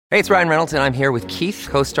Hey, it's Ryan Reynolds, and I'm here with Keith,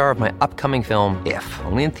 co-star of my upcoming film, If,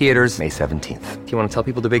 only in theaters May 17th. Do you want to tell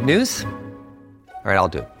people the big news? All right, I'll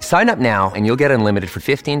do it. Sign up now and you'll get unlimited for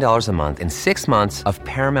 $15 a month and 6 months of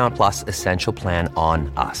Paramount Plus Essential Plan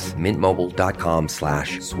on us.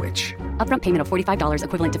 MintMobile.com/switch. Upfront payment of $45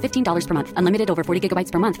 equivalent to $15 per month. Unlimited over 40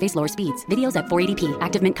 gigabytes per month. Face lower speeds. Videos at 480p.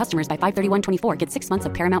 Active Mint customers by 531.24 get 6 months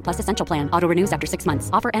of Paramount Plus Essential Plan. Auto renews after 6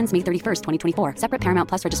 months. Offer ends May 31st, 2024. Separate Paramount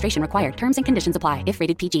Plus registration required. Terms and conditions apply if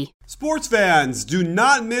rated PG. Sports fans, do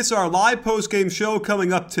not miss our live post-game show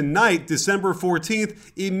coming up tonight, December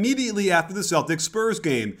 14th, immediately after the Celtics-Spurs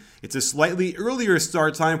game. It's a slightly earlier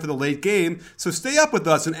start time for the late game, so stay up with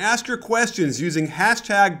us and ask your questions using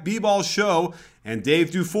hashtag #BBallShow, and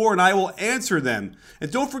Dave Dufour and I will answer them.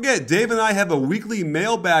 And don't forget, Dave and I have a weekly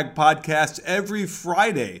mailbag podcast every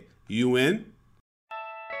Friday. You in?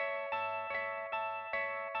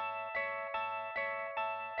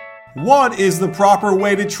 What is the proper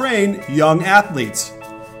way to train young athletes?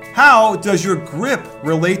 How does your grip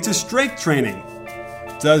relate to strength training?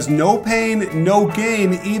 Does no pain, no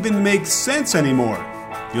gain even make sense anymore?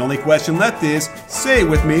 The only question left is, say it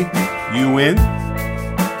with me, you in?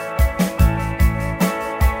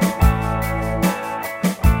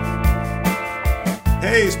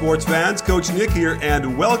 Hey sports fans, Coach Nick here,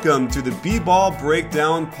 and welcome to the B-Ball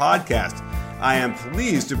Breakdown Podcast. I am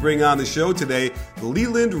pleased to bring on the show today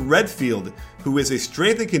Leland Redfield, who is a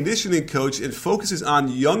strength and conditioning coach and focuses on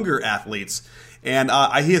younger athletes. And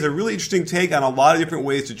he has a really interesting take on a lot of different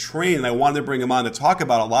ways to train, and I wanted to bring him on to talk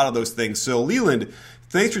about a lot of those things. So, Leland,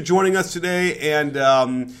 thanks for joining us today, and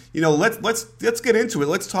let's get into it.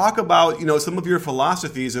 Let's talk about some of your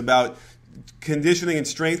philosophies about conditioning and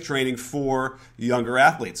strength training for younger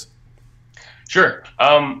athletes. Sure.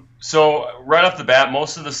 So right off the bat,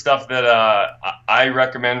 most of the stuff that I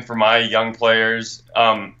recommend for my young players,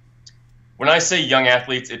 when I say young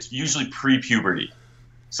athletes, it's usually pre-puberty.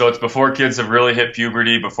 So it's before kids have really hit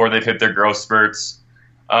puberty, before they've hit their growth spurts.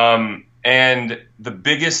 And the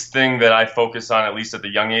biggest thing that I focus on, at least at the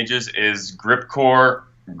young ages, is grip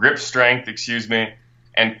strength,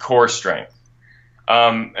 and core strength.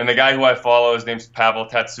 And the guy who I follow, his name's Pavel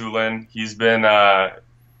Tatsulin. He's been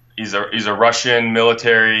he's a Russian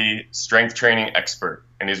military strength training expert,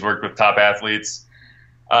 and he's worked with top athletes.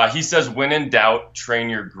 He says, when in doubt, train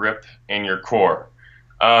your grip and your core.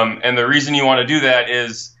 And the reason you want to do that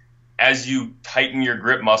is as you tighten your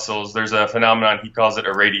grip muscles, there's a phenomenon, he calls it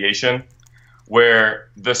irradiation, where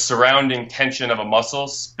the surrounding tension of a muscle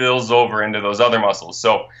spills over into those other muscles.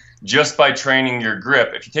 So just by training your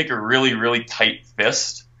grip, if you take a really, really tight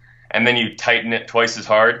fist and then you tighten it twice as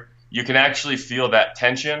hard, you can actually feel that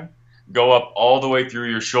tension go up all the way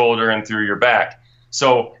through your shoulder and through your back.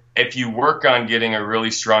 So if you work on getting a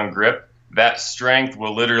really strong grip, that strength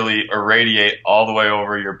will literally irradiate all the way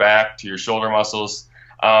over your back to your shoulder muscles.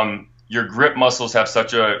 Your grip muscles have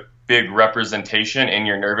such a big representation in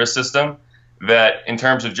your nervous system that in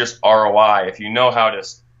terms of just ROI, if you know how to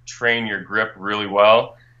train your grip really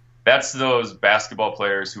well, that's those basketball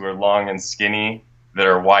players who are long and skinny, that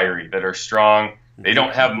are wiry, that are strong. They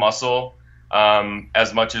don't have muscle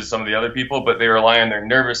as much as some of the other people, but they rely on their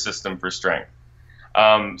nervous system for strength.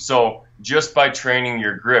 So just by training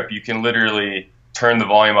your grip, you can literally turn the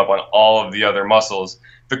volume up on all of the other muscles.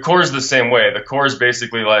 The core is the same way. The core is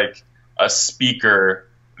basically like a speaker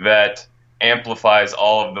that amplifies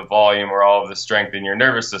all of the volume or all of the strength in your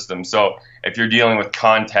nervous system. So if you're dealing with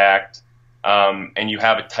contact and you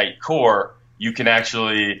have a tight core, you can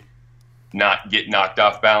actually not get knocked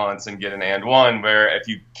off balance and get an and one, where if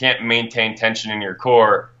you can't maintain tension in your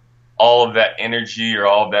core, all of that energy or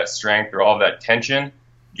all of that strength or all of that tension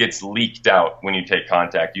gets leaked out when you take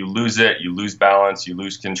contact. You lose it, you lose balance, you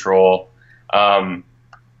lose control.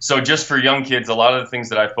 So just for young kids, a lot of the things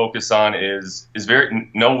that I focus on is very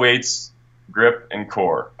no weights, grip, and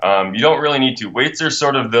core. You don't really need to. Weights are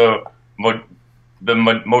sort of the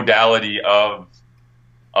modality of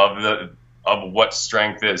what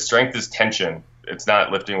strength is. Strength is tension. It's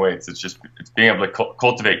not lifting weights. It's being able to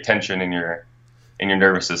cultivate tension in your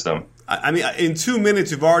nervous system. I mean, in 2 minutes,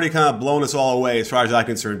 you've already kind of blown us all away as far as I'm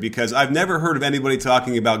concerned, because I've never heard of anybody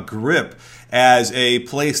talking about grip as a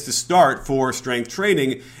place to start for strength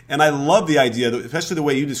training. And I love the idea, especially the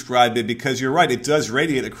way you described it, because you're right, it does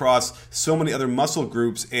radiate across so many other muscle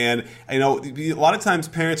groups. And a lot of times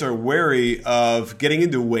parents are wary of getting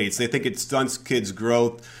into weights. They think it stunts kids'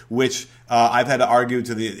 growth, which I've had to argue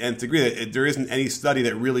to the nth degree that there isn't any study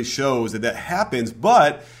that really shows that happens.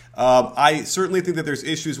 But I certainly think that there's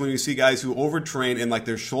issues when you see guys who overtrain and like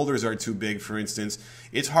their shoulders are too big, for instance.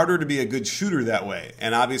 it's harder to be a good shooter that way.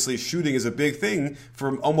 And obviously shooting is a big thing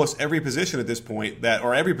for almost every position at this point,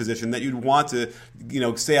 or every position that you'd want to,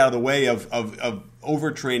 stay out of the way of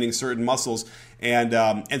overtraining certain muscles. And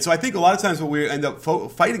so I think a lot of times what we end up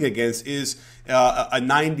fighting against is a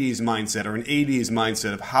 90s mindset or an 80s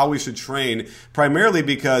mindset of how we should train, primarily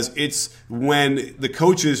because it's when the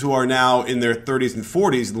coaches who are now in their 30s and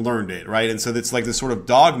 40s learned it, right? And so it's like this sort of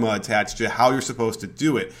dogma attached to how you're supposed to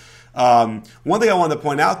do it. One thing I wanted to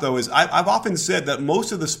point out, though, is I've often said that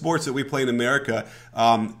most of the sports that we play in America,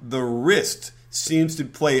 the wrist seems to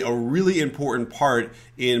play a really important part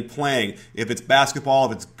in playing. If it's basketball,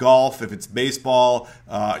 if it's golf, if it's baseball,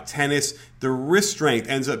 tennis, the wrist strength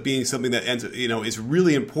ends up being something that is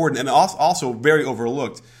really important and also very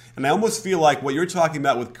overlooked. And I almost feel like what you're talking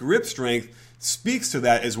about with grip strength speaks to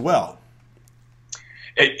that as well.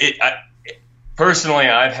 Personally,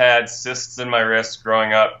 I've had cysts in my wrist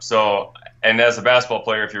growing up. And as a basketball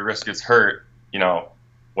player, if your wrist gets hurt,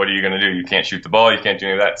 what are you going to do? You can't shoot the ball. You can't do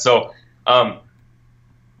any of that. So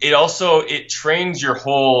it trains your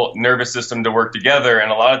whole nervous system to work together.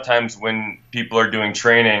 And a lot of times when people are doing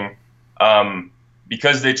training,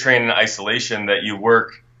 because they train in isolation, that you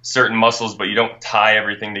work certain muscles, but you don't tie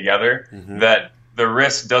everything together, that the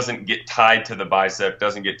wrist doesn't get tied to the bicep,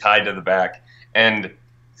 doesn't get tied to the back. And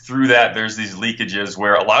through that, there's these leakages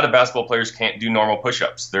where a lot of basketball players can't do normal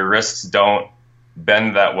push-ups. Their wrists don't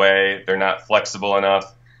bend that way. They're not flexible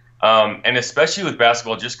enough. And especially with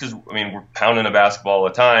basketball, just because, we're pounding a basketball all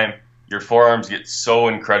the time, your forearms get so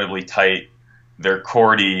incredibly tight. They're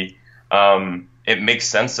cordy. It makes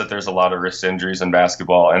sense that there's a lot of wrist injuries in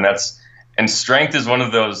basketball. And strength is one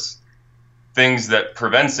of those things that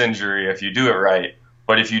prevents injury if you do it right.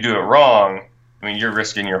 But if you do it wrong, you're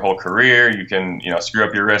risking your whole career. You can, screw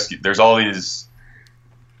up your wrist. There's all these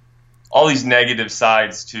negative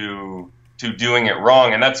sides to doing it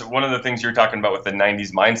wrong. And that's one of the things you're talking about with the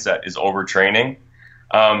 90s mindset is overtraining.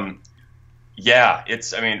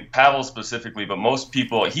 Pavel specifically, but most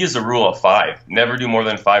people, he has a rule of 5, never do more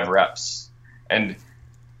than 5 reps. And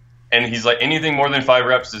he's like, anything more than 5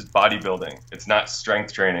 reps is bodybuilding. It's not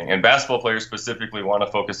strength training. And basketball players specifically want to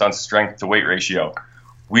focus on strength to weight ratio.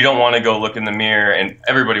 We don't want to go look in the mirror, and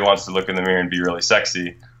everybody wants to look in the mirror and be really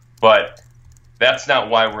sexy, but that's not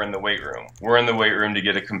why we're in the weight room. We're in the weight room to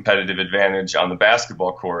get a competitive advantage on the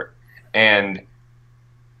basketball court. And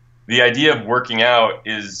the idea of working out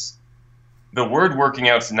is, the word working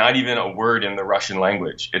out is not even a word in the Russian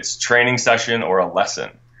language. It's training session or a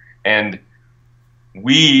lesson. And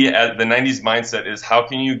we, at the 90s mindset, is how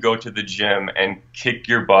can you go to the gym and kick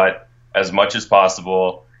your butt as much as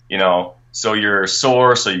possible, so you're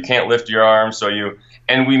sore, so you can't lift your arms,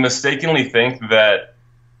 and we mistakenly think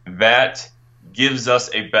that gives us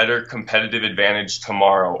a better competitive advantage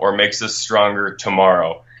tomorrow or makes us stronger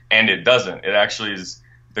tomorrow. And it doesn't. It actually is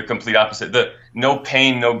the complete opposite. The no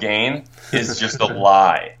pain, no gain is just a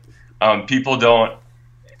lie. People don't,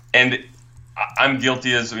 and I'm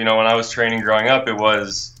guilty as, when I was training growing up, it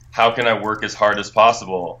was, how can I work as hard as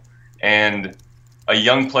possible? And a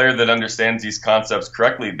young player that understands these concepts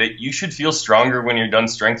correctly, that you should feel stronger when you're done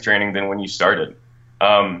strength training than when you started.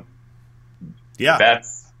 That's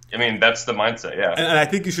the mindset, yeah. And I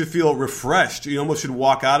think you should feel refreshed. You almost should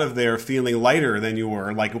walk out of there feeling lighter than you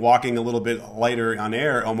were, like walking a little bit lighter on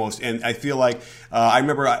air almost. And I feel like, I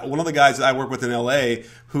remember one of the guys that I work with in LA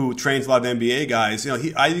who trains a lot of NBA guys,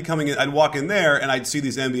 I'd walk in there and I'd see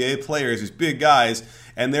these NBA players, these big guys,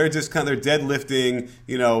 and they're just they're deadlifting,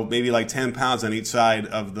 maybe like 10 pounds on each side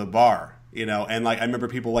of the bar, and I remember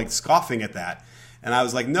people scoffing at that. And I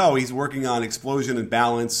was like, no, he's working on explosion and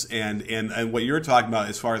balance and what you're talking about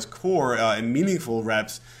as far as core and meaningful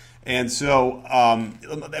reps. And so,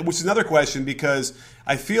 which is another question, because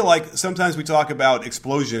I feel like sometimes we talk about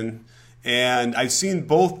explosion, and I've seen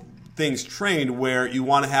both things trained where you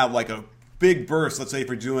want to have a big burst, let's say,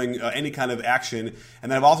 for doing any kind of action.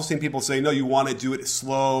 And then I've also seen people say, no, you want to do it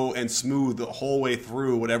slow and smooth the whole way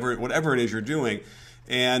through, whatever it is you're doing.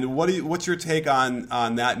 And what's your take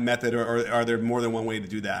on that method, or are there more than one way to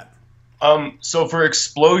do that? So for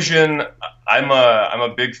explosion, I'm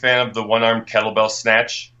a big fan of the one-arm kettlebell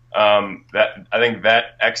snatch. I think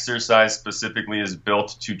that exercise specifically is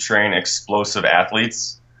built to train explosive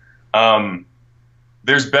athletes.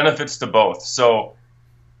 There's benefits to both. So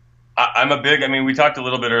I'm a big, we talked a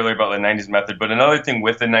little bit earlier about the 90s method, but another thing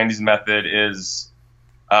with the 90s method is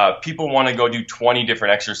people want to go do 20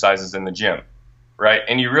 different exercises in the gym. Right,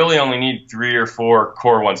 and you really only need 3 or 4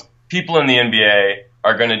 core ones. People in the NBA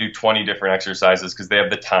are going to do 20 different exercises because they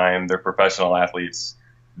have the time. They're professional athletes.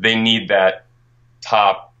 They need that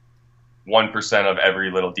top 1% of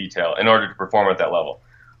every little detail in order to perform at that level.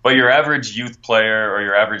 But your average youth player or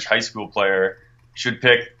your average high school player should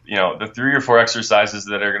pick, the 3 or 4 exercises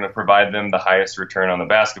that are going to provide them the highest return on the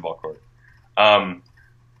basketball court.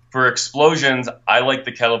 For explosions, I like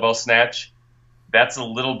the kettlebell snatch. That's a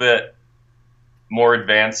little bit more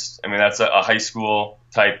advanced. I mean, that's a high school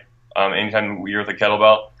type, anytime you're with a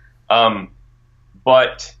kettlebell.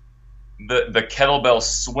 But the kettlebell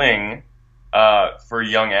swing for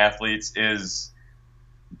young athletes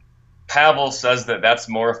Pavel says that's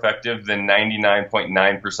more effective than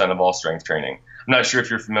 99.9% of all strength training. I'm not sure if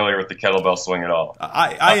you're familiar with the kettlebell swing at all.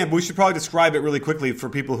 I am. We should probably describe it really quickly for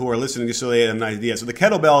people who are listening, just so they have an idea. So the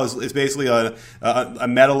kettlebell is basically a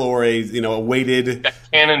metal or a weighted a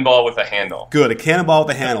cannonball with a handle. Good, a cannonball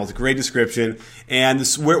with a handle. It's a great description. And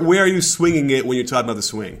where are you swinging it when you're talking about the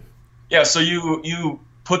swing? Yeah, so you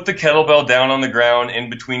put the kettlebell down on the ground in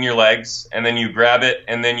between your legs, and then you grab it,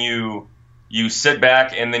 and then you sit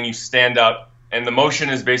back, and then you stand up. And the motion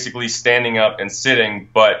is basically standing up and sitting,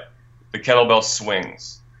 but the kettlebell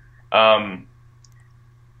swings. In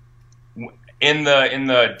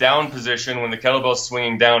the down position, when the kettlebell is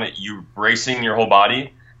swinging down, you're bracing your whole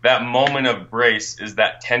body. That moment of brace is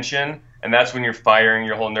that tension, and that's when you're firing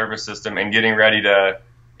your whole nervous system and getting ready to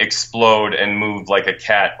explode and move like a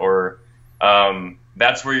cat. Or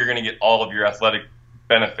that's where you're going to get all of your athletic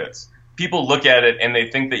benefits. People look at it and they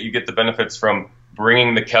think that you get the benefits from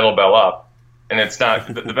bringing the kettlebell up, and it's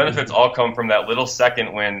not. The benefits all come from that little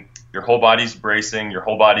second when your whole body's bracing, your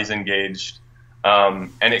whole body's engaged,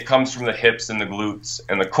 and it comes from the hips and the glutes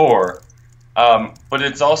and the core. But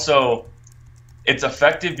it's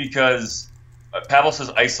effective because Pavel says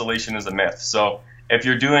isolation is a myth. So if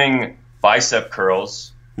you're doing bicep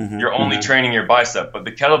curls, you're only training your bicep, but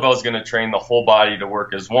the kettlebell is going to train the whole body to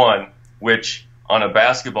work as one, which on a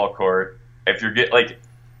basketball court, if you're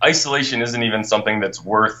isolation isn't even something that's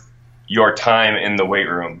worth your time in the weight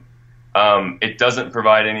room. It doesn't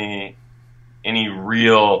provide any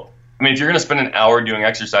real. I mean, if you're going to spend an hour doing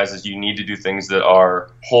exercises, you need to do things that are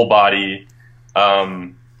whole body,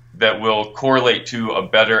 that will correlate to a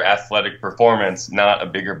better athletic performance, not a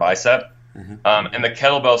bigger bicep. And the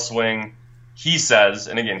kettlebell swing, he says,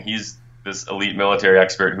 and again, he's this elite military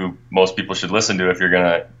expert who most people should listen to if you're going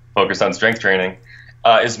to focus on strength training,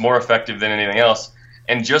 is more effective than anything else.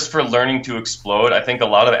 And just for learning to explode, I think a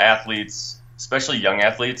lot of athletes, especially young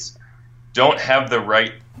athletes, don't have the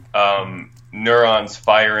right neurons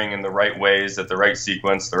firing in the right ways, at the right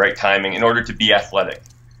sequence, the right timing, in order to be athletic.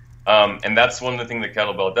 And that's one of the things that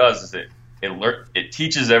kettlebell does, is it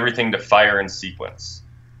teaches everything to fire in sequence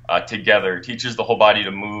together. It teaches the whole body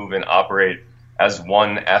to move and operate as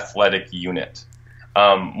one athletic unit,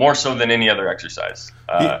 more so than any other exercise.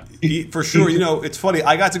 For sure. It's funny.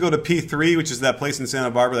 I got to go to P3, which is that place in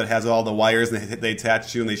Santa Barbara that has all the wires, and they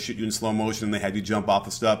attach you and they shoot you in slow motion, and they have you jump off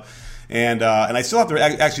the stuff. And I still have to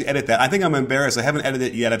actually edit that. I think I'm embarrassed. I haven't edited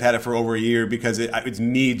it yet. I've had it for over a year because it's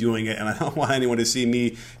me doing it, and I don't want anyone to see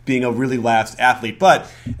me being a really lapsed athlete.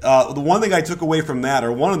 But the one thing I took away from that,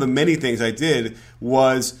 or one of the many things I did,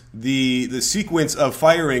 was the sequence of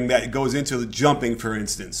firing that goes into the jumping, for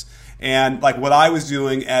instance. And like what I was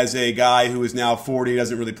doing as a guy who is now 40,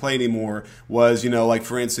 doesn't really play anymore, was, like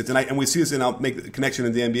for instance, and we see this, and I'll make the connection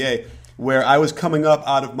in the NBA, where I was coming up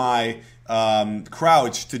out of my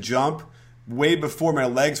crouch to jump way before my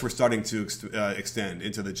legs were starting to extend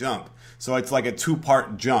into the jump. So it's like a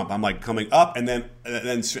 2-part jump. I'm like coming up and then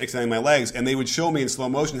extending my legs, and they would show me in slow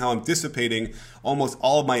motion how I'm dissipating almost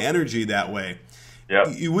all of my energy that way. Yep.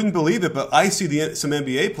 You wouldn't believe it, but I see some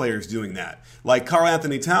NBA players doing that. Like Karl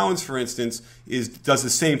Anthony Towns, for instance, does the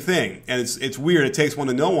same thing, and it's weird. It takes one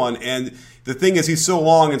to know one, and the thing is, he's so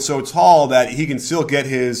long and so tall that he can still get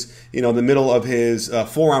his, the middle of his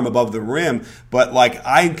forearm above the rim. But like,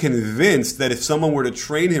 I'm convinced that if someone were to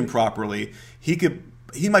train him properly, he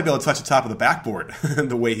might be able to touch the top of the backboard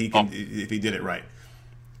the way he can if he did it right.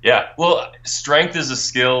 Yeah, well, strength is a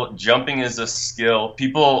skill. Jumping is a skill.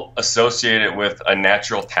 People associate it with a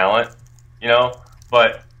natural talent,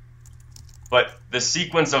 but the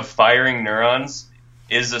sequence of firing neurons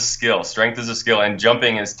is a skill. Strength is a skill, and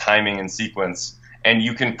jumping is timing and sequence. And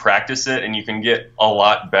you can practice it, and you can get a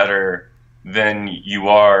lot better than you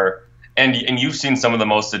are. And you've seen some of the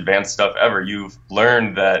most advanced stuff ever. You've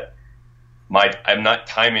learned that I'm not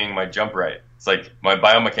timing my jump right. It's like my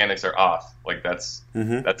biomechanics are off. Like that's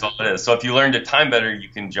all it is. So if you learn to time better, you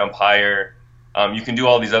can jump higher. You can do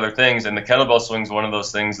all these other things, and the kettlebell swing is one of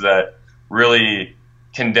those things that really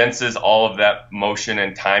condenses all of that motion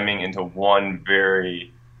and timing into one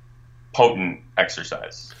very potent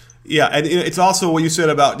exercise. Yeah, and it's also what you said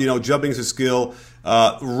about jumping is a skill.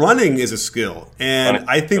 Running is a skill, and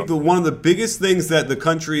I think one of the biggest things that the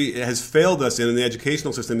country has failed us in the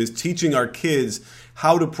educational system is teaching our kids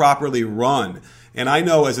how to properly run. And I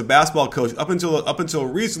know as a basketball coach, up until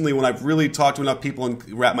recently, when I've really talked to enough people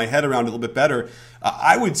and wrapped my head around it a little bit better,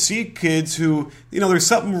 I would see kids who, there's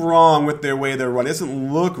something wrong with their way they're running. It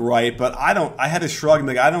doesn't look right, but I had to shrug and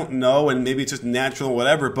be like, I don't know, and maybe it's just natural or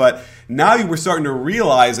whatever. But now we're starting to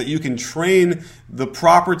realize that you can train the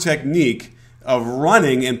proper technique of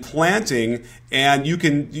running and planting, and you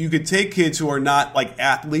could take kids who are not like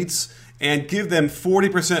athletes and give them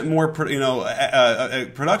 40% more,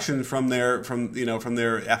 production from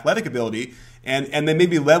their athletic ability, and they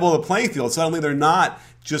maybe level the playing field. Suddenly, they're not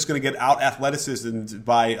just going to get out athleticism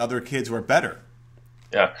by other kids who are better.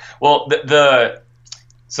 Yeah. Well,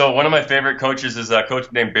 so one of my favorite coaches is a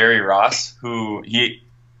coach named Barry Ross, who he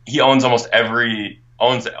owns almost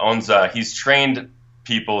he's trained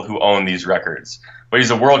people who own these records, but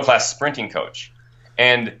he's a world-class sprinting coach,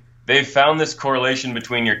 and they've found this correlation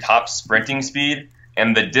between your top sprinting speed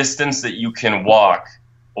and the distance that you can walk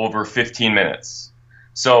over 15 minutes.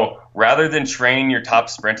 So rather than training your top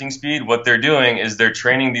sprinting speed, what they're doing is they're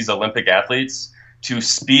training these Olympic athletes to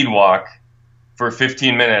speed walk for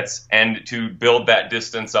 15 minutes and to build that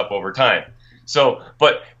distance up over time. So,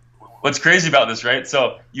 but what's crazy about this, right?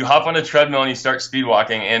 So you hop on a treadmill and you start speed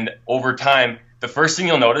walking, and over time, the first thing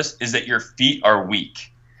you'll notice is that your feet are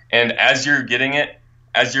weak. And as you're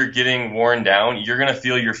getting worn down, you're going to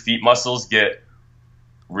feel your feet muscles get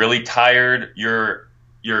really tired. Your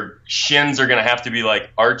shins are going to have to be like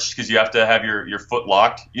arched because you have to have your foot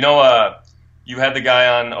locked. You had the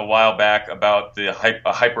guy on a while back about the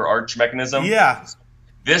hyper arch mechanism. Yeah.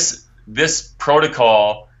 This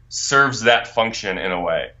protocol serves that function in a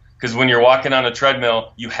way, because when you're walking on a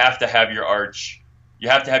treadmill, you have to have your arch, you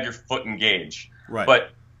have to have your foot engaged. Right. But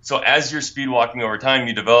so as you're speed walking over time,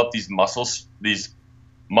 you develop these muscles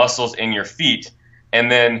in your feet,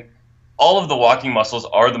 and then all of the walking muscles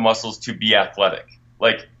are the muscles to be athletic.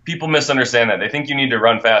 Like, people misunderstand that. They think you need to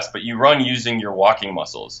run fast, but you run using your walking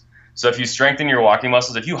muscles. So if you strengthen your walking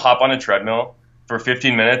muscles, if you hop on a treadmill for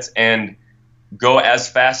 15 minutes and go as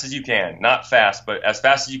fast as you can, not fast, but as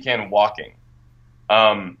fast as you can walking,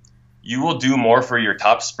 you will do more for your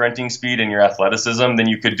top sprinting speed and your athleticism than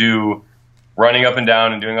you could do running up and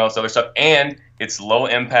down and doing all this other stuff. And it's low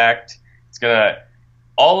impact.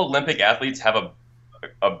 All Olympic athletes have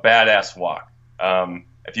a badass walk.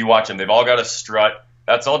 If you watch them, they've all got a strut.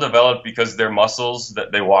 That's all developed because their muscles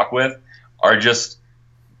that they walk with are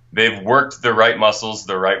they've worked the right muscles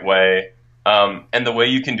the right way. And the way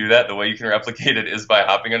you can do that, the way you can replicate it, is by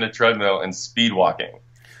hopping on a treadmill and speed walking.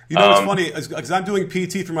 It's funny, because I'm doing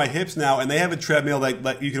PT for my hips now, and they have a treadmill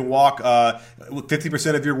that you can walk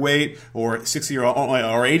 50% of your weight, or 60 or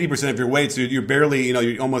 80% of your weight. So you're barely,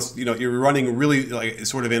 you're almost, you're running really like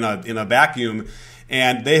sort of in a vacuum.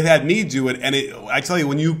 And they've had me do it, and I tell you,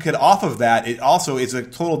 when you get off of that, it also is a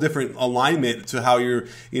total different alignment to how you're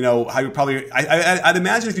probably. I'd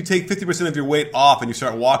imagine if you take 50% of your weight off and you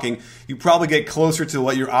start walking, you probably get closer to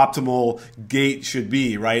what your optimal gait should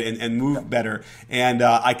be, right, and move better. And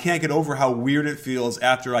I can't get over how weird it feels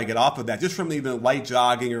after I get off of that, just from even light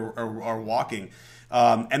jogging or walking.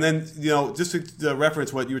 And then, just to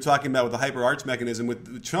reference what you were talking about with the hyperarch mechanism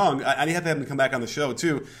with Chung, I have to have him come back on the show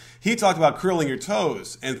too. He talked about curling your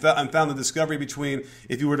toes and found the discovery between,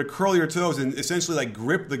 if you were to curl your toes and essentially like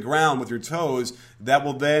grip the ground with your toes, that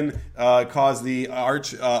will then cause the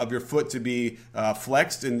arch of your foot to be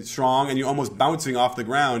flexed and strong, and you're almost bouncing off the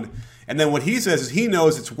ground. And then what he says is he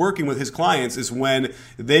knows it's working with his clients is when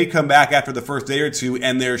they come back after the first day or two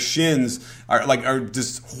and their shins are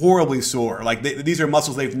just horribly sore. Like these are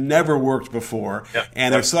muscles they've never worked before,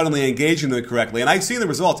 and they're suddenly engaging them correctly. And I've seen the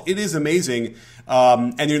results. It is amazing.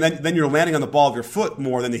 And then you're landing on the ball of your foot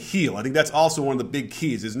more than the heel. I think that's also one of the big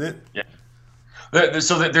keys, isn't it? Yeah.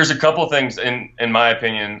 So there's a couple things in my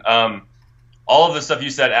opinion. All of the stuff you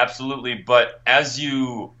said, absolutely. But as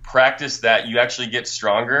you practice that, you actually get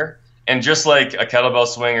stronger. And just like a kettlebell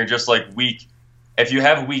swing, or just like if you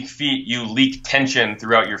have weak feet, you leak tension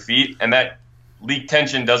throughout your feet, and that leak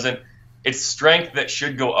tension it's strength that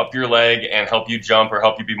should go up your leg and help you jump or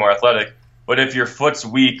help you be more athletic. But if your foot's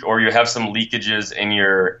weak or you have some leakages in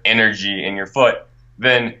your energy in your foot,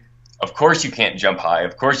 then of course you can't jump high.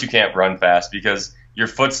 Of course you can't run fast, because your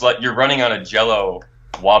foot's you're running on a jello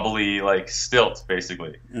wobbly like stilt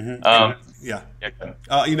basically. Yeah.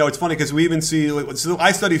 It's funny because we even see. So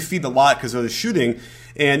I study feet a lot because of the shooting,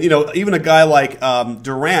 And, even a guy like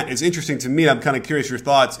Durant is interesting to me. I'm kind of curious your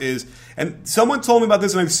thoughts and someone told me about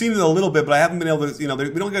this, and I've seen it a little bit, but I haven't been able to, we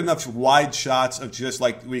don't get enough wide shots of just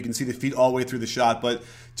like where you can see the feet all the way through the shot. But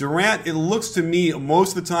Durant, it looks to me,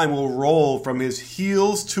 most of the time will roll from his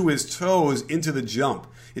heels to his toes into the jump.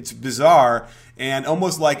 It's bizarre and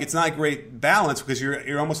almost like it's not a great balance because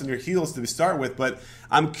you're almost on your heels to start with. But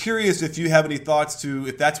I'm curious if you have any thoughts to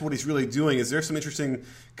if that's what he's really doing. Is there some interesting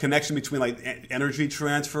connection between like energy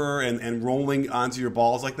transfer and rolling onto your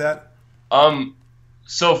balls like that?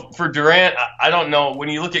 So for Durant, I don't know. When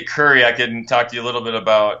you look at Curry, I can talk to you a little bit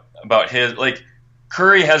about his, like,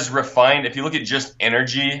 Curry has refined. If you look at just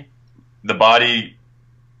energy, the body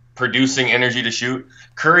producing energy to shoot,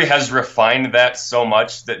 Curry has refined that so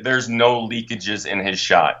much that there's no leakages in his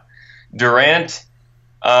shot. Durant,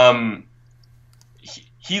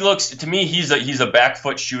 he looks to me, he's a back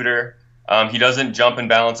foot shooter. He doesn't jump and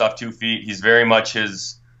balance off 2 feet. He's very much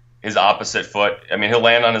his opposite foot. I mean, he'll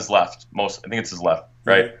land on his left. I think it's his left,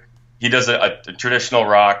 right? Mm-hmm. He does a traditional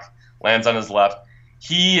rock, lands on his left.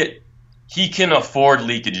 He can afford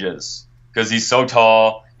leakages because he's so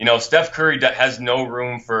tall. Steph Curry has no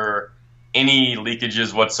room for any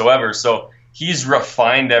leakages whatsoever. So he's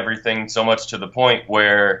refined everything so much to the point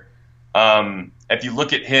where if you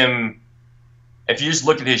look at him, if you just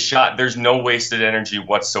look at his shot, there's no wasted energy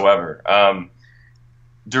whatsoever.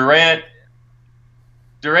 Durant's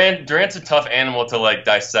a tough animal to like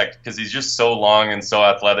dissect because he's just so long and so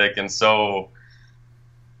athletic and so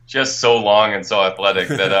athletic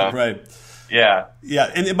that right. Yeah.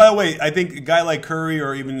 And by the way, I think a guy like Curry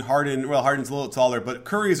or even Harden, well, Harden's a little taller, but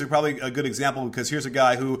Curry is probably a good example because here's a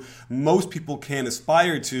guy who most people can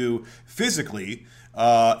aspire to physically.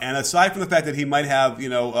 And aside from the fact that he might have,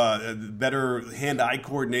 better hand-eye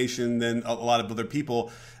coordination than a lot of other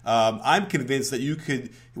people, I'm convinced that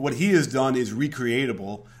what he has done is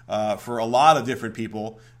recreatable for a lot of different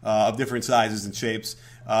people of different sizes and shapes.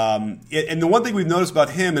 And the one thing we've noticed about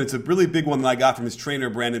him, and it's a really big one that I got from his trainer,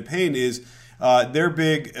 Brandon Payne, is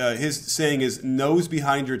his saying is nose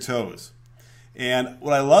behind your toes. And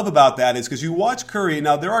what I love about that is because you watch Curry.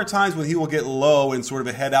 Now there are times when he will get low and sort of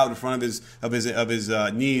a head out in front of his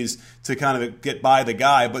knees to kind of get by the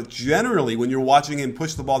guy. But generally, when you're watching him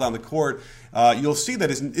push the ball down the court, you'll see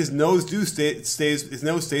that his nose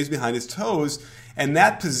stays behind his toes, and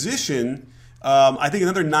that position. I think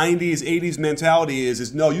another 90s, 80s mentality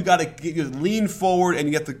is no, you got to lean forward and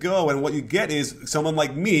you have to go. And what you get is someone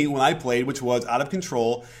like me when I played, which was out of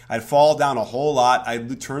control. I'd fall down a whole lot.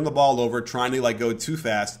 I'd turn the ball over trying to go too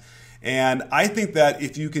fast. And I think that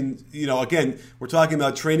if you can, again, we're talking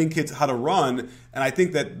about training kids how to run. And I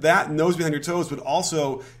think that nose behind your toes would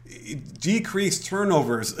also decrease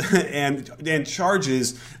turnovers and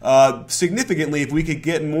charges significantly if we could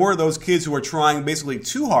get more of those kids who are trying basically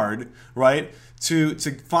too hard, right, to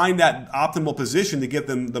find that optimal position to give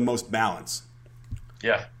them the most balance.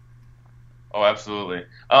 Yeah. Oh, absolutely.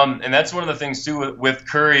 And that's one of the things too with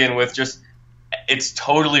Curry and with just it's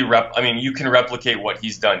totally you can replicate what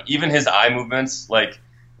he's done. Even his eye movements. Like,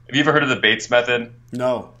 have you ever heard of the Bates method?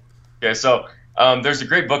 No. Okay, so there's a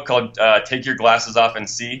great book called "Take Your Glasses Off and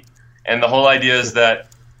See," and the whole idea is that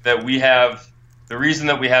we have the reason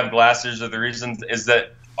that we have glasses, or the reason is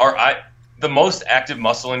that the most active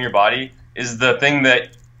muscle in your body is the thing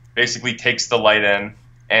that basically takes the light in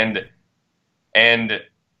and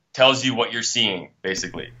tells you what you're seeing,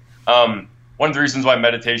 basically. One of the reasons why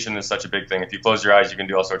meditation is such a big thing. If you close your eyes, you can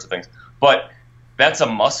do all sorts of things. But that's a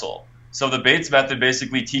muscle. So the Bates method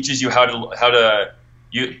basically teaches you how to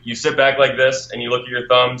you sit back like this and you look at your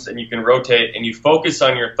thumbs and you can rotate and you focus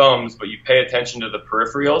on your thumbs, but you pay attention to the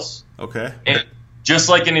peripherals. Okay. And just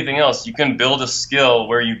like anything else, you can build a skill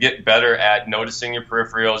where you get better at noticing your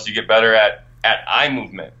peripherals. You get better at eye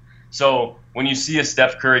movement. So when you see a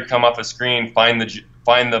Steph Curry come off a screen, find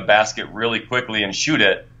the basket really quickly and shoot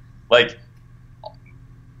it, like,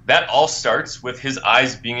 that all starts with his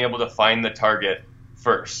eyes being able to find the target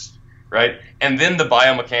first, right? And then the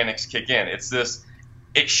biomechanics kick in.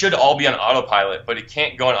 It should all be on autopilot, but it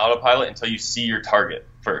can't go on autopilot until you see your target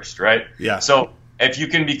first, right? Yeah. So if you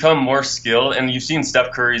can become more skilled, and you've seen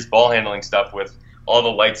Steph Curry's ball handling stuff with all the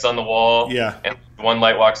lights on the wall, yeah, and one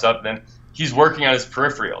light walks up, then he's working on his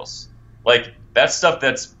peripherals. Like, that's stuff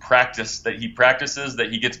that's practice, that he practices,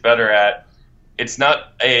 that he gets better at. It's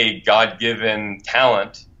not a God-given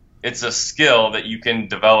talent. It's a skill that you can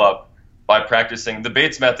develop by practicing. The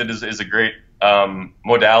Bates method is a great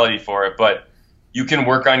modality for it, but you can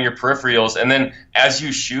work on your peripherals. And then as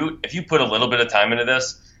you shoot, if you put a little bit of time into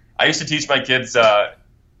this, I used to teach my kids,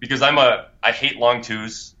 because I hate long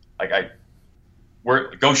twos. Like,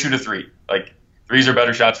 go shoot a three. Like, Threes are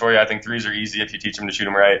better shots for you. I think threes are easy if you teach them to shoot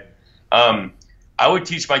them right. I would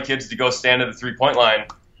teach my kids to go stand at the three-point line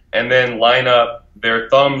and then line up their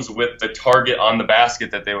thumbs with the target on the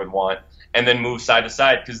basket that they would want, and then move side to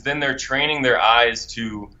side, because then they're training their eyes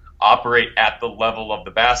to operate at the level of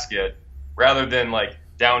the basket rather than like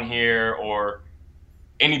down here or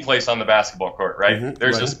any place on the basketball court, right? Mm-hmm,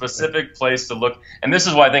 There's a specific place to look. And this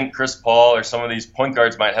is why I think Chris Paul or some of these point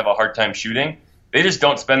guards might have a hard time shooting. They just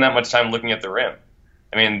don't spend that much time looking at the rim.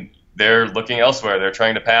 I mean, they're looking elsewhere. They're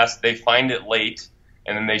trying to pass. They find it late,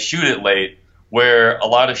 and then they shoot it late, where a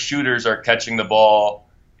lot of shooters are catching the ball,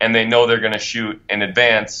 and they know they're going to shoot in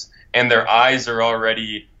advance, and their eyes are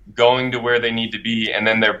already going to where they need to be, and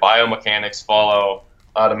then their biomechanics follow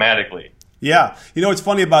automatically. Yeah, it's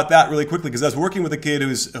funny about that really quickly, because I was working with a kid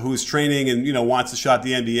who's training and wants to shot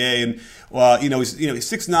the NBA, and he's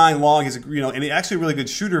 6'9", long, he's and he's actually a really good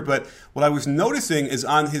shooter. But what I was noticing is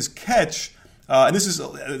on his catch, and this is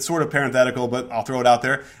sort of parenthetical, but I'll throw it out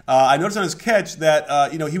there. I noticed on his catch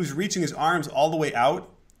that he was reaching his arms all the way out,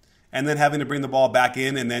 and then having to bring the ball back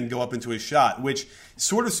in and then go up into his shot, which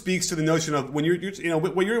sort of speaks to the notion of when you're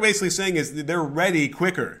what you're basically saying is that they're ready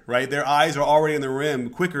quicker, right? Their eyes are already in the rim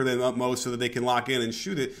quicker than most, so that they can lock in and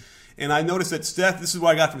shoot it. And I noticed that Steph, this is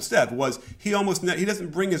what I got from Steph, was he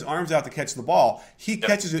doesn't bring his arms out to catch the ball. He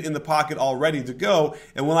catches it in the pocket all ready to go.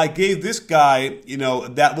 And when I gave this guy,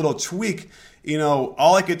 that little tweak,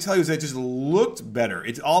 all I could tell you is that it just looked better.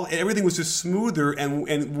 Everything was just smoother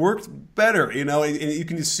and worked better, and you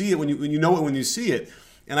can just see it when you see it.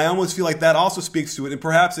 And I almost feel like that also speaks to it, and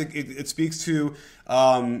perhaps it speaks to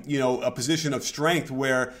a position of strength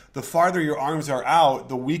where the farther your arms are out,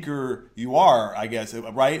 the weaker you are, I guess,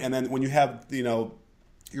 right? And then when you have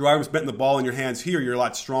your arms bent in the ball in your hands here, you're a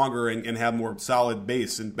lot stronger and have more solid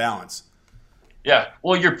base and balance. Yeah,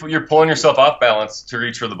 well, you're pulling yourself off balance to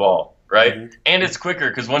reach for the ball. Right? Mm-hmm. And it's quicker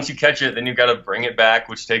because once you catch it, then you've got to bring it back,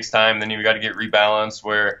 which takes time. Then you've got to get rebalanced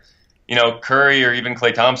where, Curry or even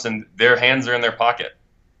Klay Thompson, their hands are in their pocket.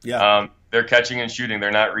 Yeah. They're catching and shooting.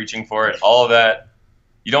 They're not reaching for it. All of that,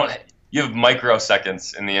 you have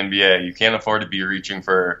microseconds in the NBA. You can't afford to be reaching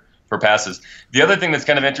for passes. The other thing that's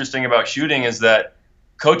kind of interesting about shooting is that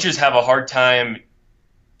coaches have a hard time.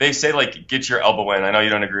 They say, like, get your elbow in. I know you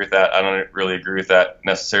don't agree with that. I don't really agree with that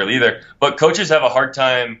necessarily either. But coaches have a hard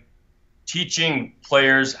time teaching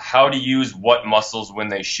players how to use what muscles when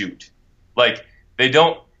they shoot.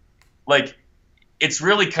 It's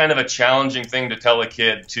really kind of a challenging thing to tell a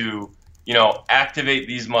kid to, activate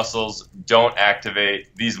ththese muscles, don't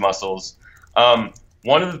activate these muscles.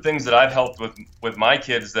 One of the things that I've helped with my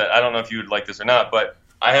kids that I don't know if you would like this or not, but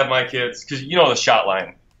I have my kids, because the shot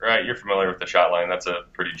line, right? You're familiar with the shot line. That's a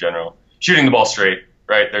pretty general. Shooting the ball straight.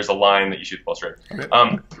 Right, there's a line that you shoot the ball straight. Okay.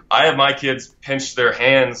 I have my kids pinch their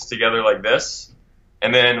hands together like this,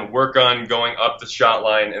 and then work on going up the shot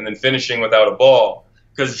line and then finishing without a ball.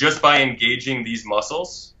 Because just by engaging these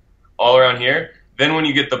muscles all around here, then when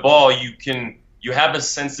you get the ball, you have a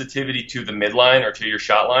sensitivity to the midline or to your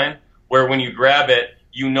shot line, where when you grab it,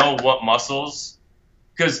 you know what muscles,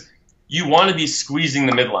 because you want to be squeezing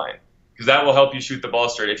the midline, because that will help you shoot the ball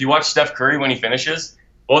straight. If you watch Steph Curry when he finishes,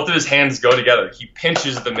 both of his hands go together. He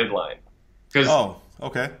pinches the midline.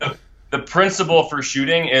 The principle for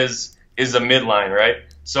shooting is a midline, right?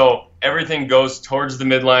 So everything goes towards the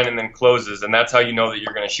midline and then closes, and that's how you know that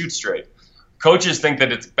you're going to shoot straight. Coaches think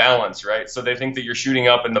that it's balance, right? So they think that you're shooting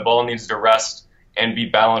up and the ball needs to rest and be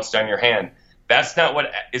balanced on your hand. That's not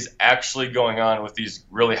what is actually going on with these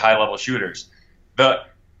really high-level shooters.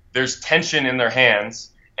 There's tension in their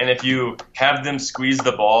hands, and if you have them squeeze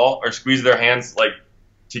the ball or squeeze their hands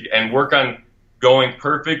and work on going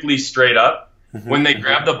perfectly straight up, when they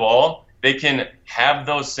grab the ball, they can have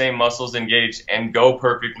those same muscles engaged and go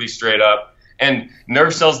perfectly straight up. And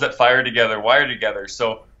nerve cells that fire together wire together.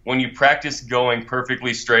 So when you practice going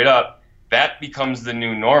perfectly straight up, that becomes the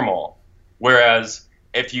new normal. Whereas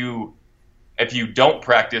if you don't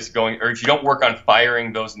practice going, or if you don't work on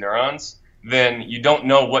firing those neurons, then you don't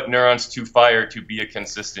know what neurons to fire to be a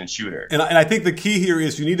consistent shooter. And I think the key here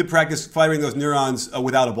is you need to practice firing those neurons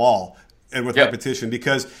without a ball and with repetition,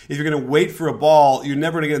 because if you're going to wait for a ball, you're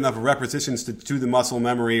never going to get enough repetitions to do the muscle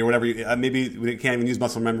memory or whatever. Maybe we can't even use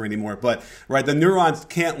muscle memory anymore, but right, the neurons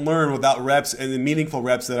can't learn without reps and the meaningful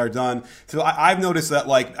reps that are done. So I've noticed that,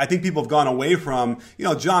 I think people have gone away from,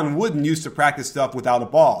 John Wooden used to practice stuff without a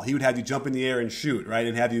ball. He would have you jump in the air and shoot, right,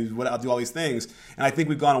 and have you do all these things. And I think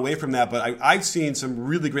we've gone away from that, but I've seen some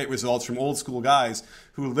really great results from old school guys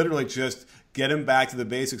who literally just get him back to the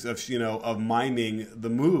basics of, of miming the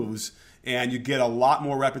moves. and you get a lot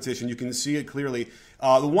more repetition. You can see it clearly.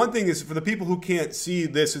 The one thing is, for the people who can't see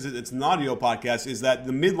this, is it's an audio podcast, is that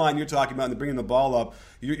the midline you're talking about and bringing the ball up,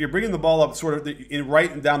 you're bringing the ball up sort of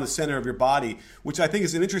right down the center of your body, which I think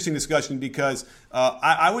is an interesting discussion because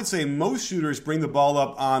I would say most shooters bring the ball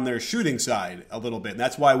up on their shooting side a little bit. And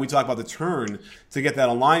that's why we talk about the turn to get that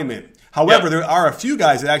alignment. However, there are a few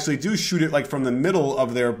guys that actually do shoot it like from the middle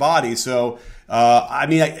of their body. So,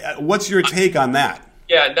 what's your take on that?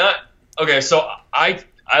 Yeah, okay. So I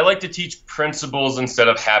like to teach principles instead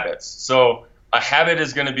of habits. So a habit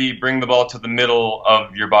is going to be bring the ball to the middle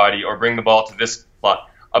of your body or bring the ball to this spot.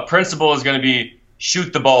 A principle is going to be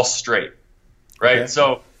shoot the ball straight, right? Okay.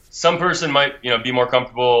 So some person might be more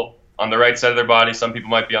comfortable on the right side of their body. Some people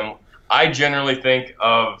might be on. I generally think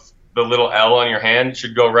of the little L on your hand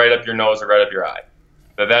should go right up your nose or right up your eye.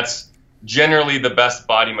 That's generally the best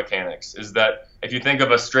body mechanics. Is that if you think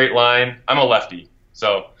of a straight line, I'm a lefty,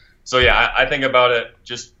 so yeah, I think about it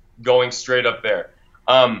just going straight up there.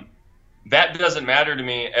 That doesn't matter to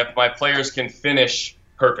me if my players can finish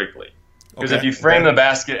perfectly. Because if you frame the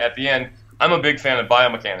basket at the end, I'm a big fan of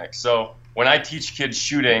biomechanics. So when I teach kids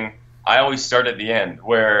shooting, I always start at the end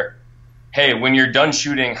where, hey, when you're done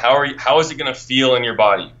shooting, how is it going to feel in your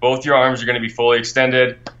body? Both your arms are going to be fully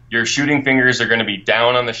extended. Your shooting fingers are going to be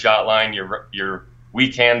down on the shot line. Your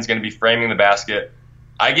weak hand's going to be framing the basket.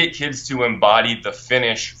 I get kids to embody the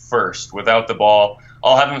finish first without the ball.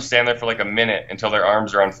 I'll have them stand there for like a minute until their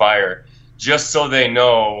arms are on fire, just so they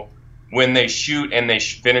know when they shoot and they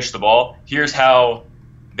finish the ball, here's how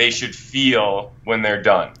they should feel when they're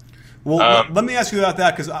done. Well, let me ask you about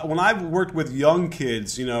that, because when I've worked with young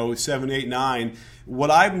kids, 7, 8, 9,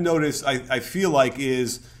 what I've noticed, I feel like,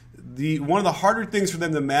 is one of the harder things for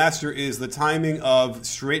them to master is the timing of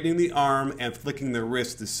straightening the arm and flicking the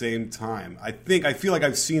wrist at the same time. I feel like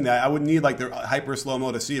I've seen that. I would need like the hyper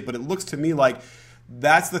slow-mo to see it, but it looks to me like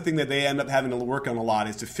that's the thing that they end up having to work on a lot,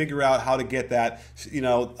 is to figure out how to get that,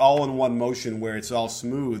 all in one motion where it's all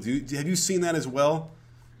smooth. Have you seen that as well?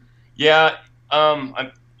 Yeah,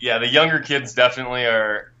 the younger kids definitely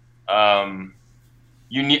are.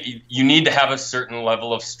 You need to have a certain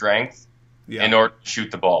level of strength in order to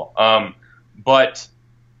shoot the ball. But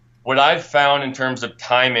what I've found in terms of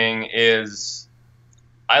timing is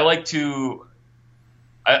I've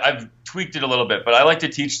tweaked it a little bit, but I like to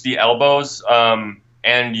teach the elbows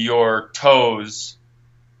and your toes.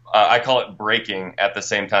 I call it breaking at the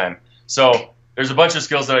same time. So there's a bunch of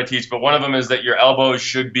skills that I teach, but one of them is that your elbows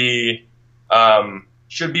should be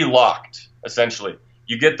locked, essentially.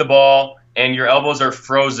 You get the ball and your elbows are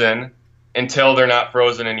frozen until they're not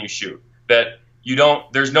frozen and you shoot.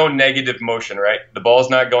 There's no negative motion, right? The ball's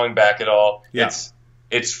not going back at all. Yeah.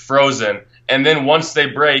 It's frozen. And then once they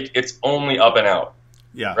break, it's only up and out.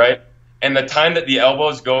 Yeah. Right? And the time that the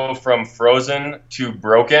elbows go from frozen to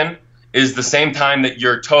broken is the same time that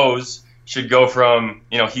your toes should go from,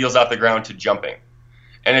 heels off the ground to jumping.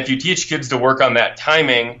 And if you teach kids to work on that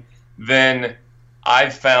timing, then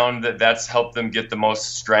I've found that that's helped them get the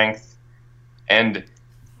most strength and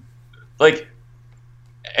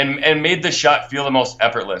made the shot feel the most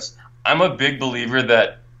effortless. I'm a big believer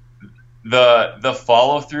that the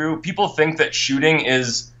follow through, people think that shooting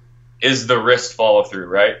is the wrist follow through,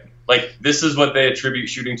 right? Like this is what they attribute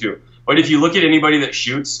shooting to. But if you look at anybody that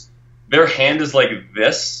shoots, their hand is like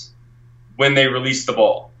this when they release the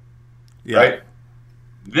ball, right?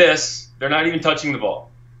 They're not even touching the ball,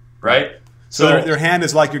 right? So their hand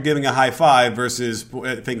is like you're giving a high five versus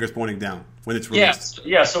fingers pointing down when it's released.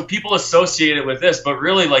 Yeah. So people associate it with this, but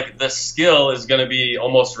really, like the skill is going to be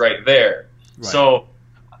almost right there. Right.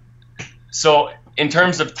 So in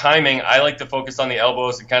terms of timing, I like to focus on the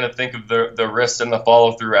elbows and kind of think of the wrist and the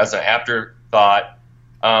follow through as an afterthought,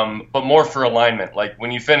 but more for alignment. Like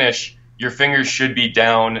when you finish, your fingers should be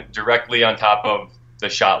down directly on top of the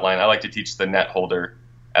shot line. I like to teach the net holder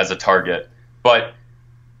as a target, but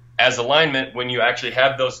as alignment, when you actually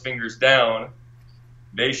have those fingers down,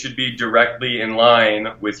 they should be directly in line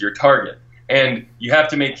with your target. And you have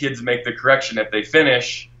to make kids make the correction. If they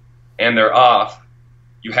finish and they're off,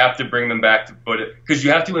 you have to bring them back to put it, because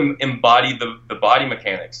you have to embody the body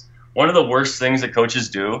mechanics. One of the worst things that coaches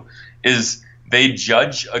do is they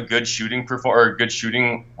judge a good shooting or a good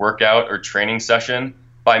shooting workout or training session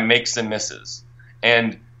by makes and misses.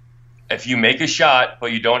 And if you make a shot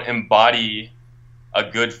but you don't embody a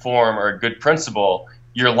good form or a good principle,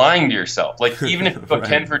 you're lying to yourself. Like even if you go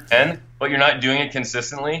 10 for 10, but you're not doing it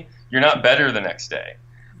consistently, you're not better the next day.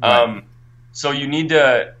 Right. So you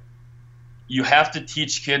have to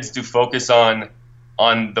teach kids to focus on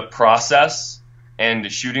the process and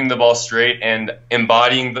shooting the ball straight and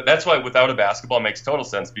embodying. That's why without a basketball makes total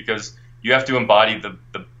sense, because You have to embody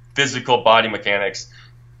the physical body mechanics.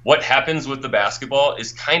 What happens with the basketball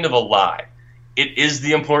is kind of a lie. It is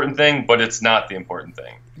the important thing, but it's not the important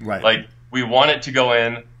thing. Right. Like, we want it to go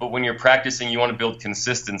in, but when you're practicing, you want to build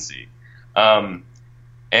consistency.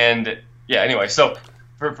 Anyway, so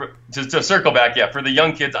to circle back, for the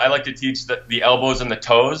young kids, I like to teach the elbows and the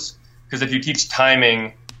toes, because if you teach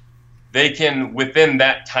timing, they can, within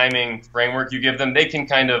that timing framework you give them, they can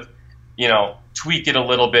kind of, tweak it a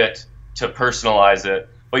little bit to personalize it.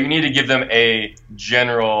 But you need to give them a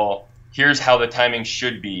general, here's how the timing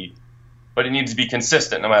should be, but it needs to be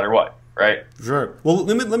consistent no matter what, right? Sure. Well,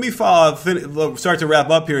 let me start to wrap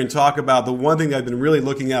up here and talk about the one thing that I've been really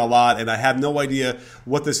looking at a lot, and I have no idea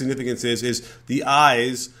what the significance is the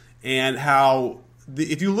eyes, and how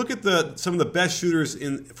if you look at some of the best shooters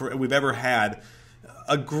we've ever had,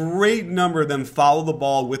 a great number of them follow the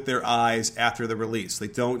ball with their eyes after the release. They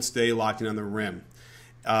don't stay locked in on the rim.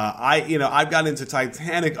 I've gotten into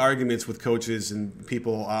titanic arguments with coaches and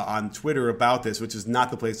people on Twitter about this, which is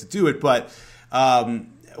not the place to do it. But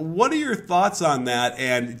what are your thoughts on that?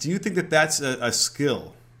 And do you think that that's a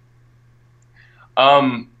skill?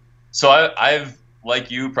 So I've,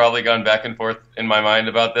 like you, probably gone back and forth in my mind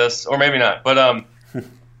about this, or maybe not. But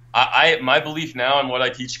my belief now and what I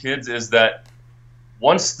teach kids is that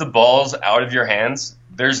once the ball's out of your hands,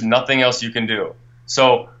 there's nothing else you can do.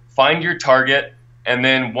 So find your target. And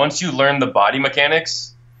then once you learn the body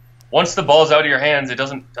mechanics, once the ball's out of your hands, it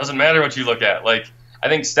doesn't matter what you look at. Like, I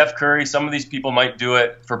think Steph Curry, some of these people might do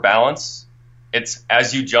it for balance. It's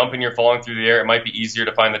as you jump and you're falling through the air, it might be easier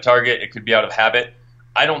to find the target. It could be out of habit.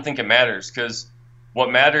 I don't think it matters, because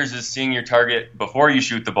what matters is seeing your target before you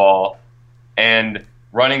shoot the ball and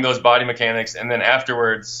running those body mechanics, and then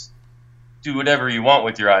afterwards do whatever you want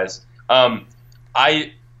with your eyes. On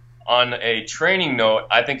a training note,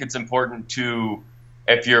 I think it's important to,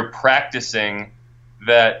 if you're practicing,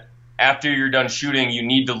 that after you're done shooting, you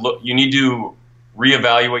need to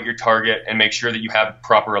reevaluate your target and make sure that you have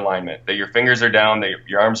proper alignment, that your fingers are down, that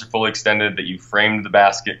your arms are fully extended, that you framed the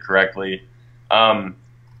basket correctly.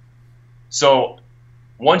 So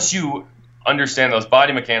once you understand those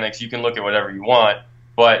body mechanics, you can look at whatever you want,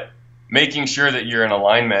 but making sure that you're in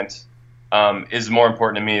alignment is more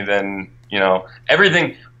important to me than,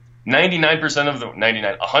 everything.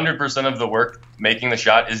 100% of the work making the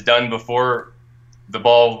shot is done before the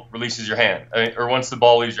ball releases your hand, or once the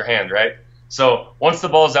ball leaves your hand, right? So once the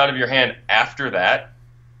ball is out of your hand, after that,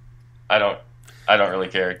 I don't really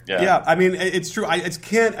care. Yeah. I mean, it's true. I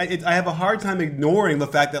have a hard time ignoring the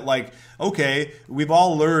fact that, like, okay, we've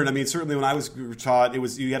all learned. I mean, certainly when I was taught,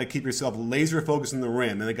 you got to keep yourself laser focused on the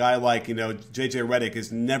rim. And a guy like JJ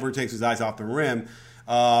Redick never takes his eyes off the rim.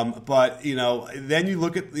 But then you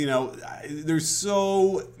look at there's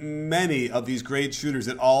so many of these great shooters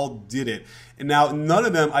that all did it, and now none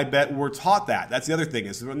of them, I bet, were taught that. That's the other thing,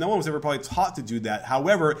 is no one was ever probably taught to do that.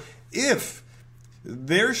 However, if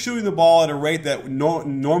they're shooting the ball at a rate that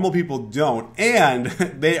normal people don't, and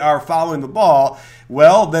they are following the ball,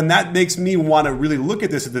 well, then that makes me want to really look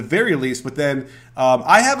at this at the very least. But then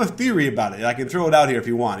I have a theory about it. I can throw it out here if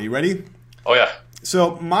you want. Are you ready? Oh yeah.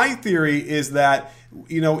 So my theory is that,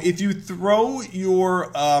 if you throw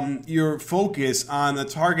your focus on a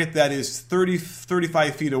target that is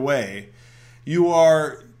 35 feet away, you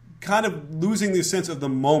are kind of losing the sense of the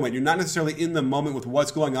moment. You're not necessarily in the moment with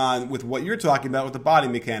what's going on with what you're talking about with the body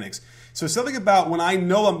mechanics. So something about when I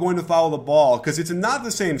know I'm going to follow the ball, because it's not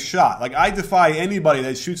the same shot. Like, I defy anybody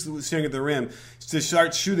that shoots staring at the rim to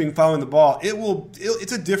start shooting following the ball.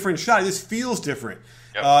 It's a different shot. It just feels different.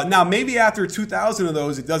 Yep. Now, maybe after 2,000 of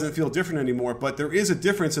those, it doesn't feel different anymore, but there is a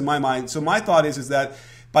difference in my mind. So my thought is that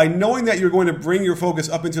by knowing that you're going to bring your focus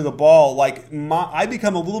up into the ball, I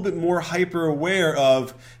become a little bit more hyper aware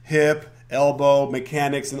of hip, elbow,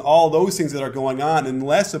 mechanics, and all those things that are going on, and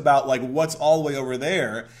less about what's all the way over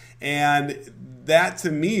there. And that,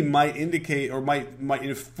 to me, might indicate or might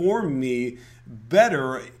inform me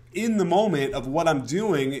better in the moment of what I'm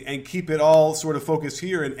doing, and keep it all sort of focused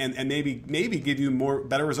here, and maybe give you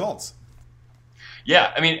better results.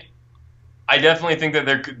 Yeah, I mean, I definitely think that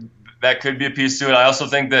that could be a piece to it. I also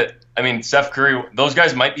think that, Steph Curry, those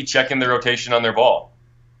guys might be checking the rotation on their ball.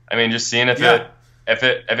 Just seeing if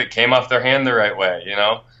it came off their hand the right way,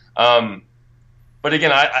 But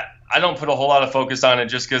again, I don't put a whole lot of focus on it,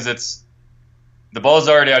 just because the ball's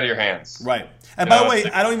already out of your hands. Right. And by the way,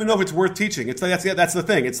 I don't even know if it's worth teaching. That's the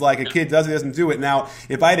thing. It's like a kid does it, doesn't do it. Now,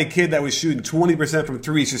 if I had a kid that was shooting 20% from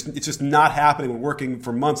three, it's just not happening, working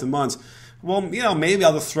for months and months. Well, maybe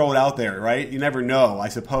I'll just throw it out there, right? You never know, I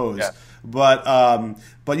suppose. Yeah.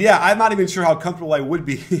 But yeah, I'm not even sure how comfortable I would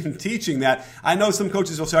be in teaching that. I know some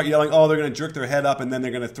coaches will start yelling, oh, they're going to jerk their head up and then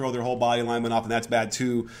they're going to throw their whole body alignment off, and that's bad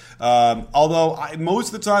too. Although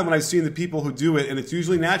most of the time when I've seen the people who do it, and it's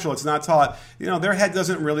usually natural, it's not taught, their head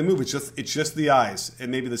doesn't really move. It's just the eyes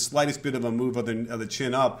and maybe the slightest bit of a move of the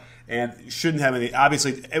chin up, and shouldn't have any.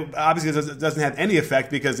 Obviously, it doesn't have any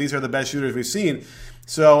effect because these are the best shooters we've seen.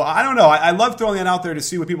 So I don't know. I love throwing that out there to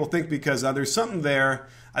see what people think, because there's something there.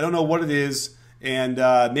 I don't know what it is, and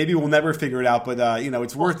maybe we'll never figure it out. But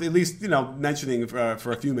it's worth at least mentioning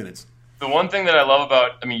for a few minutes. The one thing that I love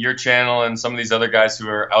about your channel and some of these other guys who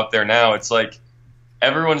are out there now, it's like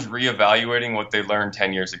everyone's reevaluating what they learned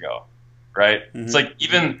 10 years ago, right? Mm-hmm. It's like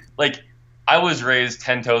even like I was raised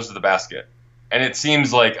 10 toes to the basket, and it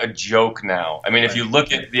seems like a joke now. I mean, If you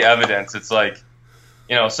look at the evidence, it's like.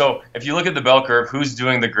 So if you look at the bell curve, who's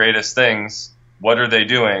doing the greatest things? What are they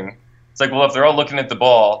doing? It's like, well, if they're all looking at the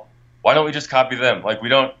ball, why don't we just copy them? Like,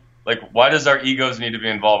 why does our egos need to be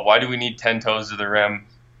involved? Why do we need 10 toes to the rim?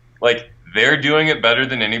 Like, they're doing it better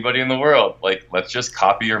than anybody in the world. Like, let's just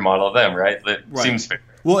copy or model them, right? That seems fair.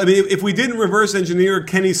 Well, if we didn't reverse engineer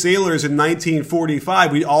Kenny Sailors in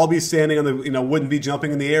 1945, we'd all be standing on the, wouldn't be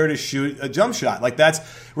jumping in the air to shoot a jump shot. Like, that's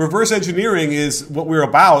reverse engineering is what we're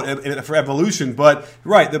about for evolution. But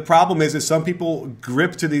the problem is some people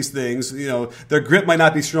grip to these things. Their grip might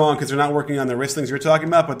not be strong because they're not working on the wrist things you're talking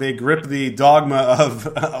about, but they grip the dogma of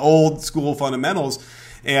old school fundamentals.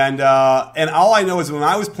 And all I know is when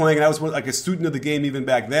I was playing, and I was like a student of the game even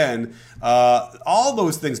back then, all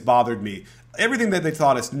those things bothered me. Everything that they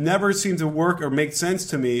taught us never seemed to work or make sense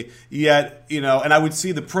to me, yet, and I would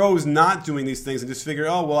see the pros not doing these things and just figure,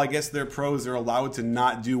 oh, well, I guess they're pros. They're allowed to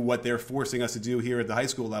not do what they're forcing us to do here at the high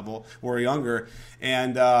school level or younger.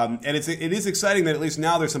 And it is exciting that at least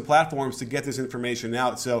now there's some platforms to get this information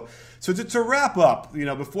out. So to wrap up,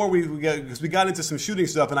 before we get, because we got into some shooting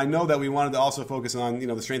stuff, and I know that we wanted to also focus on,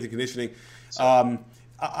 the strength and conditioning.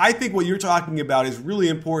 I think what you're talking about is really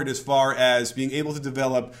important as far as being able to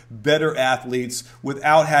develop better athletes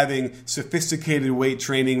without having sophisticated weight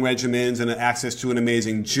training regimens and access to an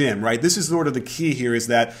amazing gym, right? This is sort of the key here, is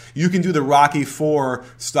that you can do the Rocky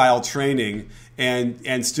IV style training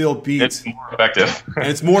and still beat. It's more effective. And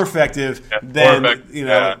it's more effective than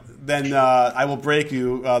I will break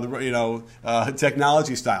you,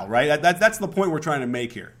 technology style, right? That's the point we're trying to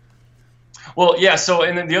make here. Well, yeah. So,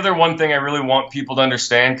 and then the other one thing I really want people to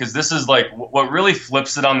understand, because this is like what really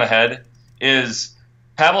flips it on the head, is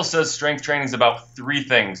Pavel says strength training is about three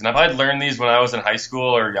things. And if I'd learned these when I was in high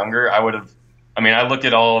school or younger, I would have. I look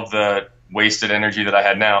at all of the wasted energy that I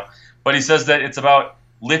had now. But he says that it's about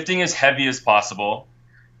lifting as heavy as possible,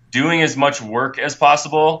 doing as much work as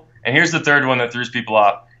possible, and here's the third one that throws people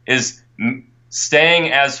off, is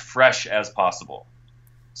staying as fresh as possible.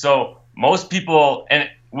 So most people, and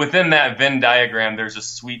within that Venn diagram, there's a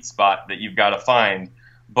sweet spot that you've got to find.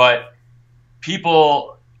 But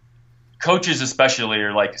people, coaches especially,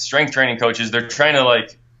 or like strength training coaches, they're trying to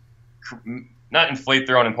like not inflate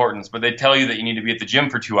their own importance, but they tell you that you need to be at the gym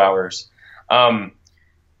for 2 hours.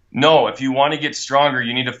 No, if you want to get stronger,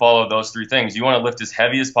 you need to follow those three things. You want to lift as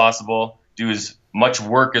heavy as possible, do as much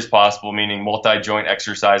work as possible, meaning multi-joint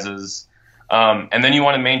exercises, and then you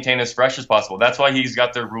want to maintain as fresh as possible. That's why he's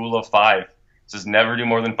got the rule of 5. Says never do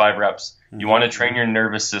more than 5 reps. You want to train your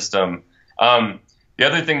nervous system. The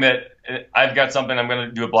other thing that I've got something I'm going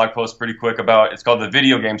to do a blog post pretty quick about, it's called the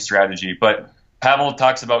video game strategy. But Pavel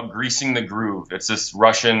talks about greasing the groove. It's this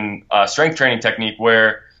Russian strength training technique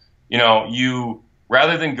where, you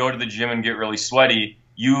rather than go to the gym and get really sweaty,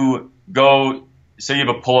 you go, say you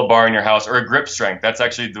have a pull-up bar in your house or a grip strength. That's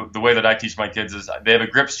actually the way that I teach my kids is they have a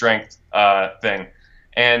grip strength thing.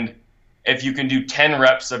 And if you can do 10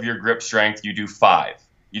 reps of your grip strength, you do 5.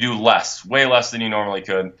 You do less, way less than you normally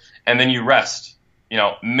could. And then you rest,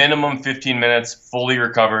 minimum 15 minutes, fully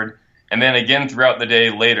recovered. And then again throughout the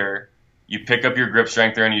day later, you pick up your grip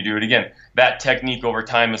strength there and you do it again. That technique over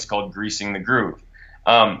time is called greasing the groove.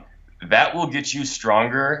 That will get you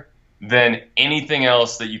stronger than anything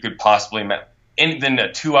else that you could possibly than a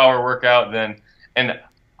 2-hour workout. And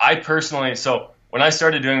I personally, so when I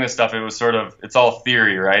started doing this stuff, it was it's all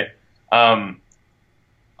theory, right?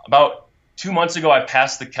 About 2 months ago, I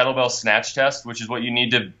passed the kettlebell snatch test, which is what you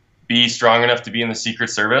need to be strong enough to be in the Secret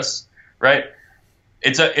Service, right?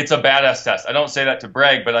 It's a badass test. I don't say that to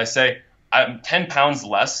brag, but I say I'm 10 pounds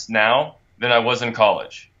less now than I was in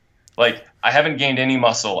college. Like, I haven't gained any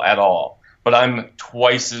muscle at all, but I'm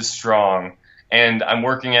twice as strong, and I'm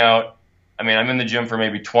working out. I'm in the gym for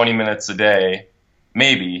maybe 20 minutes a day,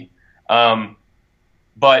 maybe.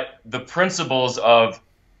 But the principles of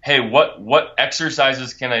hey, what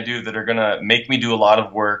exercises can I do that are going to make me do a lot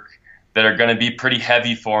of work, that are going to be pretty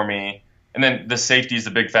heavy for me? And then the safety is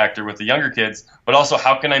a big factor with the younger kids, but also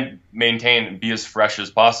how can I maintain and be as fresh as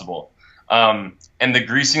possible? And the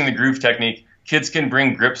greasing the groove technique, kids can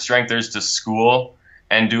bring grip strengthers to school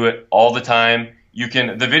and do it all the time.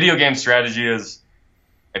 The video game strategy is,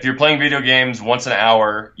 if you're playing video games once an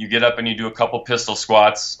hour, you get up and you do a couple pistol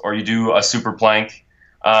squats, or you do a super plank,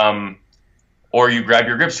 or you grab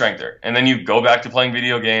your grip strengther, and then you go back to playing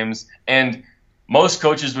video games. And most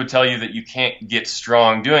coaches would tell you that you can't get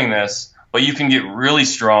strong doing this, but you can get really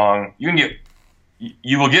strong. You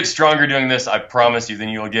will get stronger doing this, I promise you, than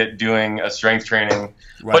you will get doing a strength training.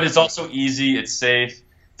 Right. But it's also easy, it's safe,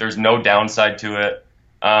 there's no downside to it.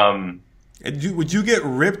 Would you get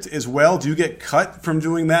ripped as well? Do you get cut from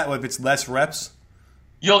doing that if it's less reps?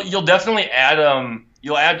 You'll definitely add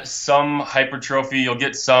you'll add some hypertrophy. You'll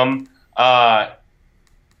get some. I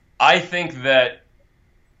think that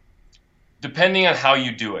depending on how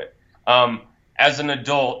you do it, as an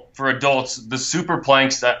adult, for adults, the super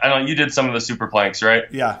planks. I know you did some of the super planks, right?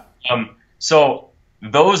 Yeah. So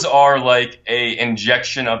those are like a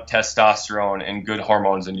injection of testosterone and good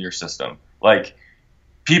hormones into your system. Like,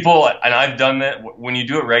 people, and I've done that, when you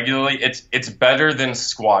do it regularly, it's better than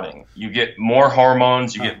squatting. You get more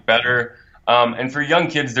hormones, you get better. And for young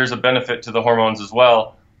kids, there's a benefit to the hormones as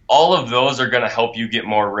well. All of those are going to help you get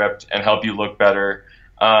more ripped and help you look better,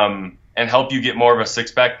 and help you get more of a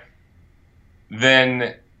six-pack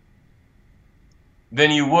than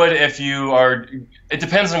you would if you are – it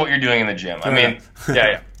depends on what you're doing in the gym. I mean,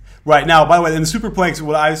 yeah. Right. Now, by the way, in the super planks,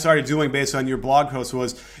 what I started doing based on your blog post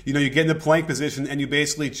was, you get in the plank position and you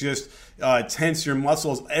basically just tense your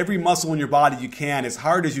muscles, every muscle in your body you can, as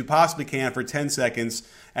hard as you possibly can for 10 seconds,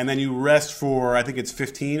 and then you rest for, I think it's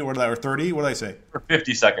 15 or 30. What did I say? For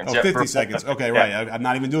 50 seconds. Oh, 50 seconds. Okay, right. Yeah. I'm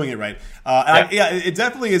not even doing it right. It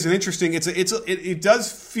definitely is an interesting. It does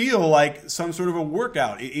feel like some sort of a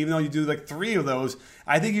workout, even though you do like 3 of those.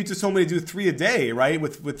 I think you just told me to do 3 a day, right?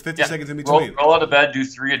 With 50 seconds in between. Roll out of bed, do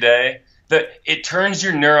 3 a day. It turns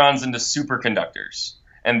your neurons into superconductors,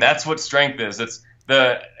 and that's what strength is.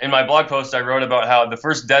 In my blog post, I wrote about how the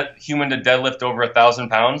first human to deadlift over 1,000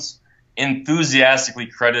 pounds enthusiastically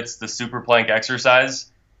credits the super plank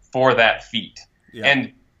exercise for that feat. Yeah.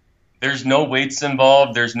 And there's no weights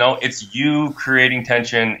involved. It's you creating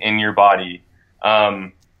tension in your body.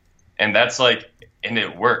 And that's and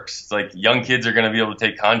it works. It's like young kids are going to be able to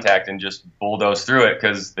take contact and just bulldoze through it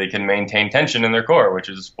because they can maintain tension in their core, which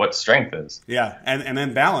is what strength is. Yeah. And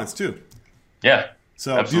then balance too. Yeah.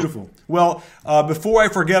 So absolutely. Beautiful. Well, before I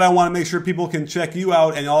forget, I want to make sure people can check you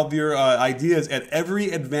out and all of your ideas at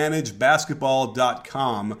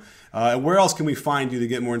everyadvantagebasketball.com. Where else can we find you to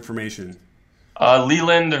get more information?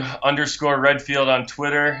 Leland_Redfield on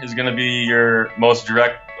Twitter is going to be your most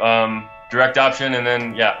direct option. And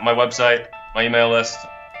then, my website, my email list.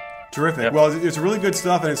 Terrific. Yep. Well, it's really good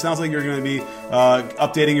stuff, and it sounds like you're going to be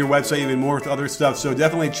updating your website even more with other stuff. So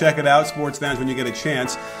definitely check it out, sports fans, when you get a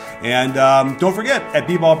chance. And don't forget, at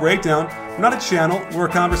B-Ball Breakdown, we're not a channel, we're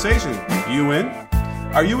a conversation. You in?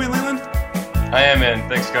 Are you in, Leland? I am in.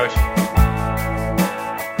 Thanks, Coach.